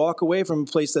going to walk away from a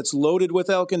place that's loaded with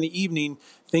elk in the evening.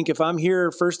 Think, if I'm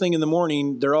here first thing in the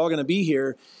morning, they're all going to be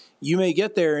here. You may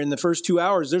get there in the first 2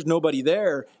 hours, there's nobody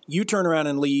there. You turn around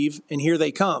and leave, and here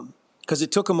they come, because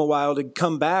it took them a while to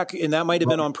come back, and that might have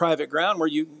been on private ground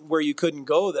where you couldn't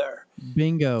go there.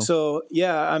 Bingo. So,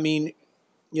 yeah, I mean,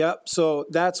 yep. So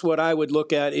that's what I would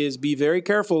look at, is be very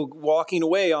careful walking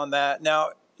away on that.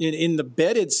 Now, in the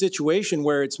bedded situation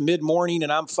where it's mid-morning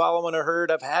and I'm following a herd,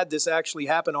 I've had this actually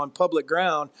happen on public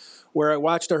ground where I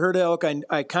watched a herd of elk.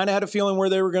 I kind of had a feeling where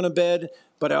they were going to bed,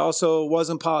 but I also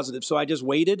wasn't positive. So I just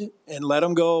waited and let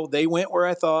them go. They went where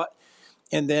I thought.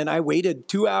 And then I waited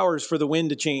 2 hours for the wind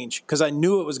to change, because I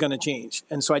knew it was going to change.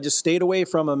 And so I just stayed away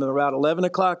from them. At about 11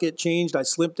 o'clock, it changed. I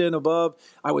slipped in above.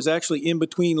 I was actually in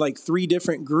between like 3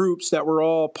 different groups that were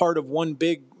all part of one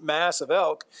big mass of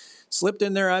elk. Slipped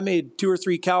in there. I made 2 or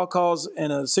 3 cow calls,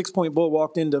 and a 6-point bull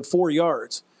walked into 4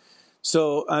 yards.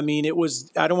 So, I mean,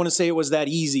 I don't want to say it was that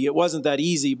easy. It wasn't that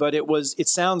easy, but it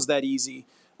sounds that easy.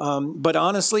 But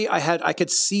honestly, I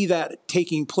could see that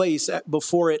taking place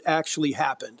before it actually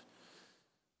happened.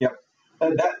 Yep.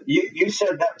 You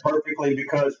said that perfectly,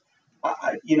 because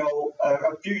a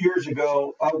few years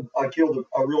ago, I killed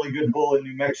a really good bull in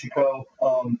New Mexico,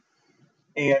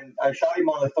 and I shot him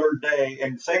on the 3rd day.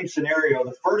 And same scenario,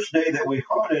 the first day that we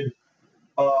hunted,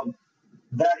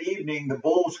 that evening, the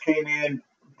bulls came in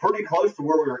pretty close to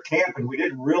where we were camping. We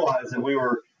didn't realize that we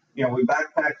were, we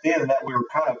backpacked in and that we were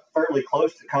kind of fairly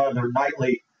close to kind of their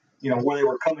nightly, where they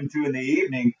were coming to in the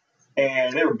evening.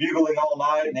 And they were bugling all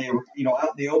night, and they were, out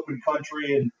in the open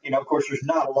country. And, of course, there's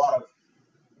not a lot of,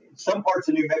 some parts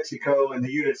of New Mexico and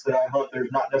the units that I hunt,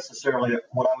 there's not necessarily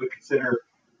what I would consider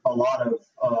a lot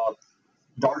of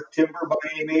dark timber by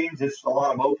any means. It's a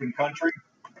lot of open country.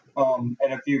 And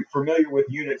if you're familiar with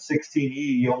Unit 16E,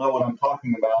 you'll know what I'm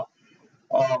talking about.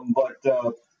 But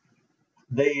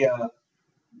they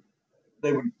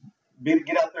would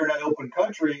get out there in that open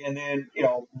country, and then,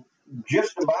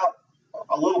 just about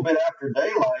a little bit after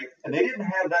daylight, and they didn't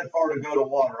have that far to go to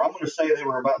water. I'm going to say they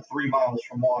were about 3 miles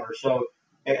from water. So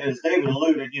as David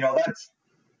alluded,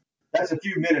 that's a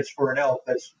few minutes for an elk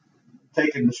that's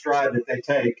taking the stride that they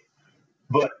take.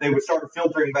 But they would start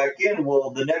filtering back in.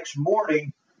 Well, the next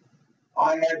morning,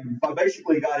 I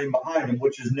basically got in behind them,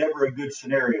 which is never a good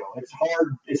scenario. It's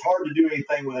hard to do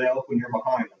anything with an elk when you're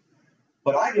behind them.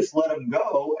 But I just let them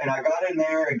go, and I got in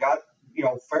there and got,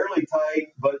 fairly tight,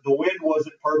 but the wind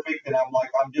wasn't perfect, and I'm like,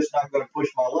 I'm just not going to push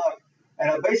my luck.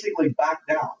 And I basically backed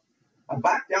out. I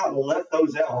backed out and left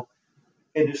those elk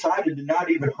and decided to not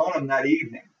even hunt them that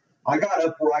evening. I got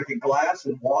up where I could glass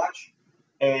and watch,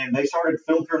 and they started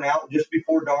filtering out just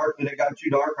before dark. Then it got too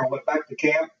dark. I went back to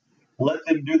camp, let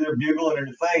them do their bugling and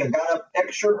the thing. I got up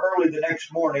extra early the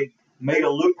next morning, made a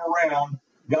loop around,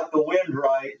 got the wind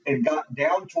right, and got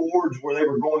down towards where they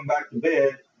were going back to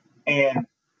bed. And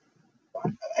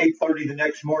 8:30 the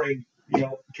next morning,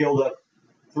 killed a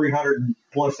 300+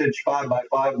 inch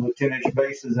 5x5 with 10-inch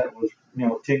bases that was,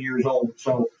 10 years old.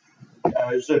 So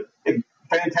it's a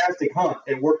fantastic hunt.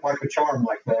 It worked like a charm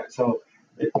like that. So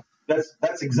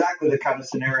that's exactly the kind of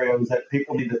scenarios that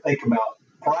people need to think about.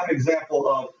 Prime example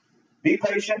of be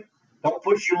patient, don't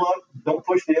push your luck, don't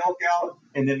push the elk out,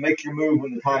 and then make your move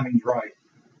when the timing's right.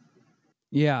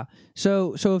 Yeah.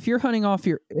 So if you're hunting off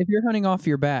your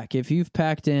back, if you've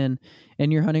packed in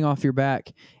and you're hunting off your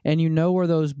back, and where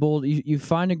those bulls, you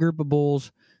find a group of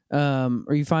bulls,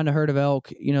 or you find a herd of elk,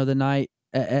 the night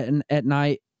at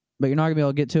night, but you're not gonna be able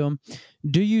to get to them.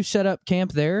 Do you set up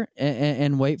camp there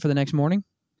and wait for the next morning?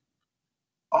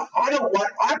 I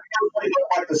personally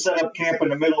don't like to set up camp in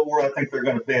the middle of where I think they're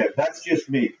going to bed. That's just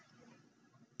me.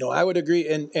 No, I would agree,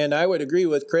 and I would agree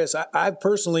with Chris. I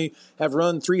personally have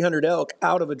run 300 elk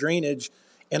out of a drainage,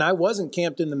 and I wasn't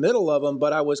camped in the middle of them,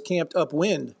 but I was camped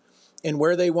upwind. And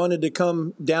where they wanted to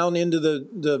come down into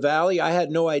the valley, I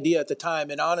had no idea at the time.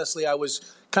 And honestly, I was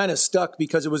kind of stuck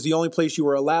because it was the only place you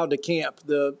were allowed to camp.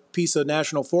 The piece of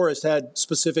national forest had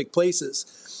specific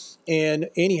places. And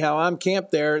anyhow, I'm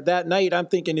camped there. That night, I'm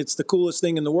thinking it's the coolest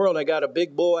thing in the world. I got a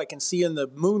big bull I can see in the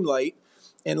moonlight,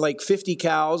 and like 50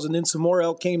 cows, and then some more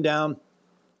elk came down,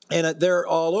 and they're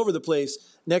all over the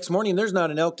place. Next morning, there's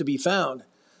not an elk to be found.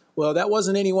 Well, that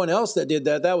wasn't anyone else that did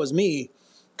that. That was me,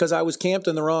 because I was camped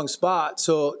in the wrong spot.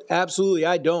 So absolutely,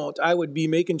 I don't. I would be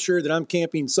making sure that I'm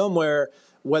camping somewhere,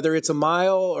 whether it's a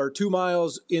mile or 2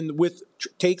 miles,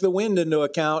 take the wind into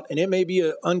account, and it may be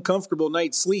an uncomfortable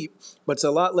night's sleep, but it's a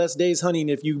lot less days hunting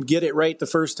if you get it right the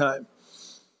first time.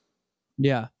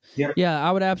 Yeah. Yeah,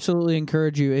 I would absolutely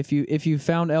encourage you, if you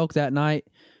found elk that night,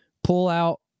 pull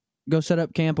out, go set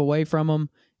up camp away from them,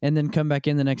 and then come back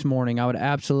in the next morning. I would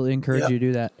absolutely encourage you to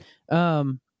do that.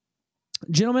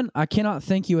 Gentlemen, I cannot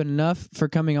thank you enough for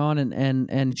coming on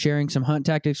and sharing some hunt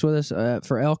tactics with us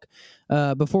for elk.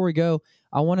 Before we go,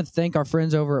 I want to thank our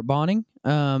friends over at Bonning.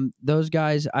 Those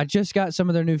guys, I just got some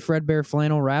of their new Fredbear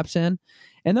flannel wraps in,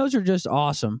 and those are just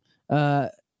awesome. The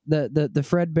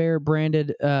Fredbear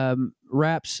branded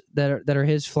wraps that are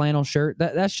his flannel shirt,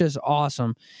 that's just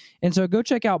awesome. And so go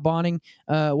check out Bonning,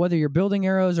 whether you're building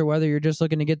arrows or whether you're just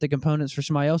looking to get the components for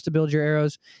somebody else to build your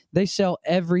arrows. They sell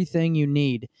everything you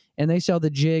need, and they sell the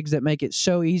jigs that make it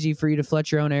so easy for you to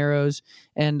fletch your own arrows.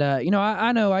 And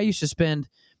I know I used to spend,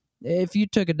 if you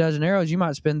took a dozen arrows, you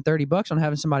might spend $30 on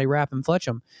having somebody wrap and fletch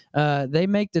them. They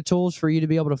make the tools for you to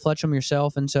be able to fletch them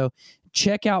yourself. And so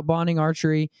check out Bonning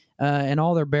Archery and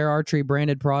all their Bear Archery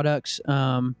branded products.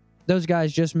 Those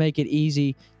guys just make it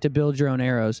easy to build your own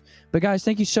arrows. But guys,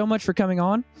 thank you so much for coming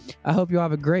on. I hope you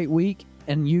have a great week,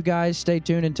 and you guys stay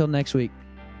tuned until next week.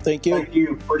 Thank you. Thank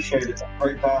you. Appreciate it.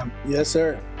 Great time. Yes,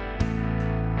 sir.